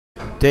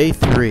Day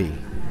 3.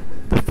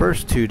 The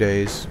first 2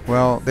 days,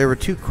 well, they were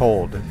too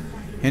cold.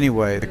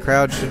 Anyway, the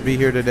crowd should be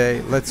here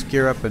today. Let's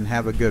gear up and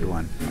have a good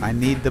one. I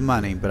need the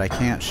money, but I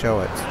can't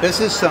show it.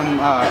 This is some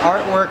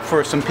artwork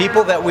for some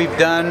people that we've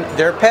done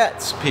their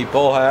pets.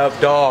 People have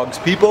dogs.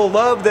 People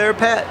love their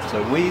pets.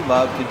 So we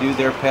love to do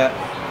their pet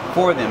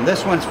for them.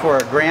 This one's for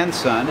a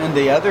grandson, and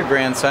the other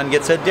grandson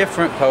gets a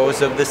different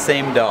pose of the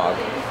same dog.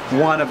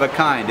 One of a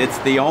kind. It's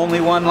the only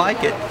one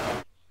like it.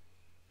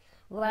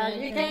 Well,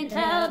 you can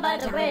tell by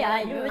the way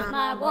I use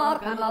my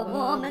walk, I'm a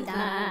woman's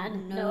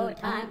man, no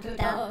time to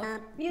dull.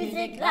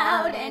 Music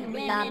loud and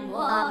women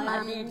warm,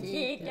 I've been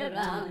cheeked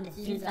around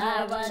since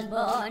I was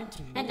born.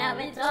 And now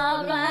it's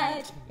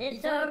alright,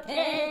 it's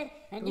okay,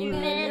 and you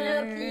may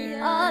look the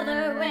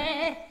other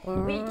way.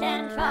 We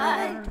can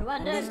try to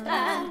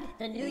understand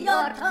the New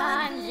York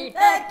Times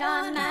effect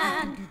on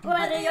man.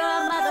 Whether you're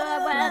a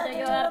mother, whether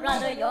you're a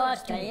brother, you're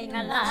staying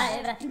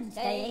alive,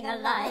 staying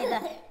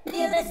alive.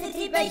 Feel the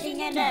city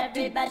breaking and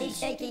everybody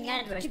shaking,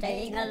 and we're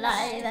staying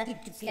alive,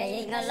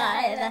 staying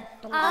alive.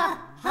 Ah,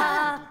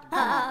 ha,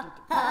 ha,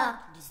 ha,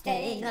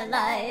 staying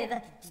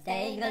alive,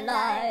 staying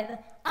alive.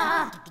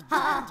 Ah,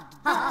 ha,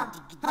 ha,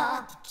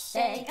 ha,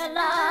 staying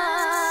alive.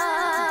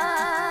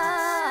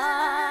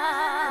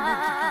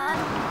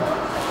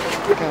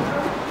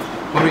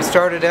 When we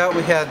started out,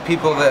 we had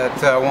people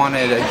that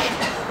wanted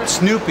a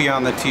Snoopy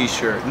on the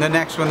t-shirt, and the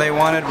next one they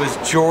wanted was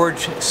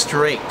George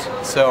Strait.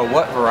 So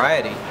what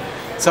variety?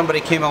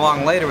 Somebody came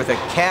along later with a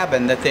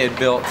cabin that they had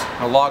built,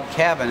 a log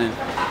cabin, and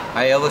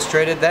I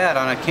illustrated that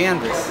on a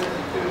canvas.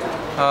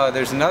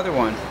 There's another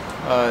one,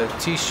 a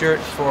t-shirt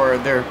for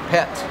their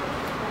pet,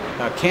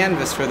 a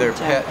canvas for their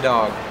pet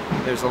dog.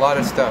 There's a lot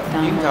of stuff.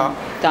 You can talk.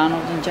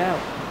 Donald and Joe.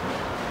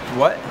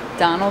 What?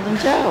 Donald and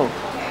Joe.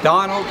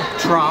 Donald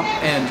Trump,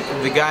 and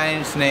the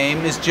guy's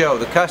name is Joe.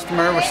 The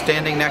customer was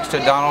standing next to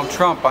Donald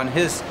Trump on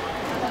his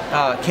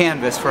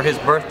canvas for his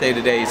birthday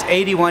today. He's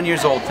 81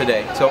 years old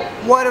today. So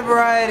what a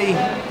variety.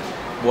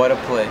 What a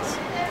place.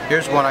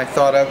 Here's one I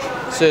thought of.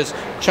 It says,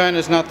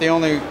 China's not the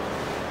only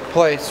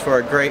place for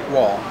a great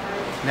wall.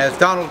 It has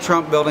Donald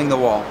Trump building the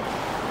wall.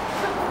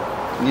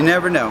 You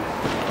never know.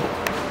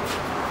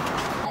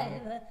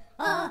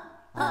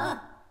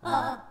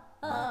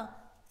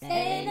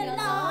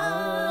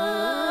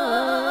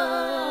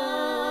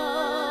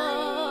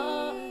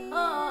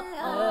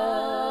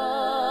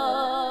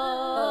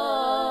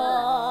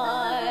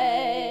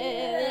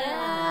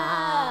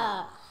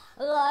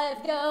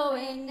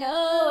 Going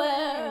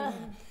nowhere,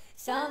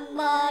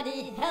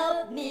 somebody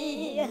help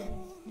me,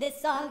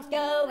 this song's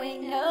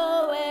going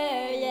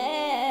nowhere,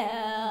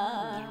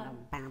 yeah.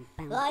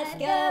 Life's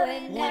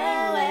going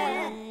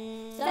nowhere,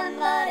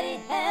 somebody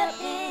help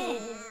me,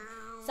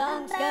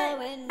 song's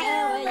going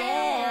nowhere,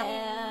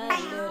 yeah.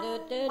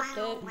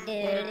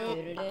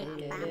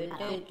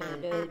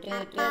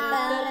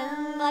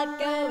 Life's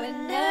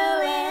going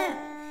nowhere,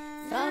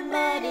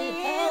 somebody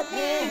help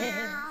me.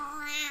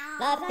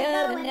 Life's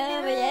going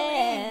nowhere,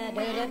 yeah.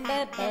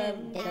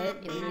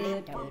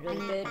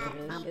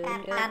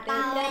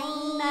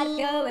 Life's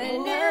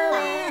going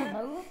nowhere.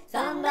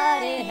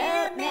 Somebody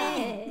help me.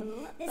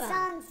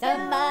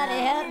 Somebody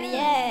help me,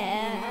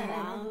 yeah.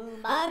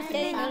 I'm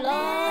staying alive.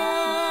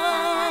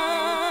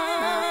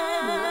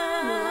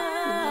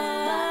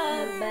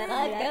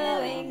 Life's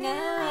going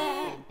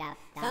nowhere.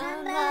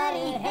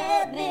 Somebody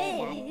help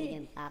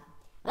me.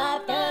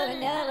 Life's going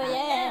nowhere,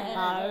 yeah.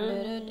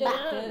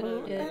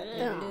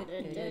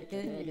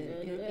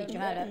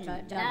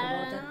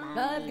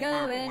 Life's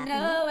going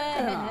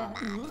nowhere.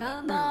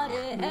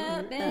 Somebody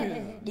help me.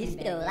 You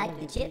still like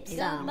the chip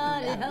song,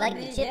 like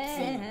the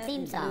chip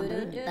theme song.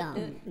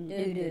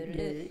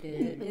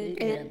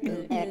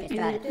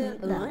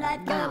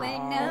 Life's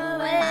going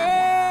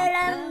nowhere.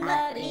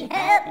 Somebody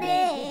help me.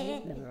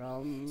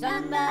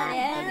 Somebody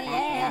help me,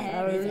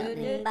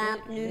 yeah.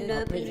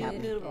 Please help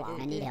me.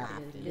 I need help.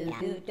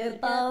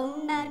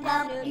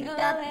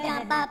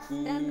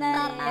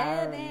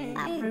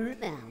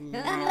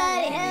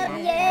 Somebody help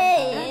me, yeah.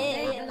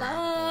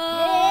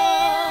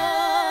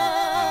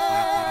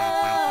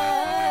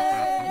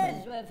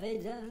 Sweat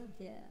fades out,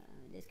 yeah.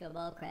 Disco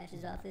ball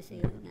crashes off the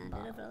ceiling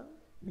onto the floor.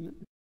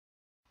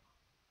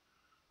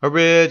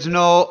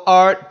 Original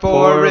art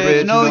for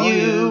original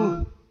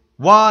you.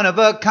 One of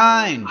a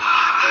kind.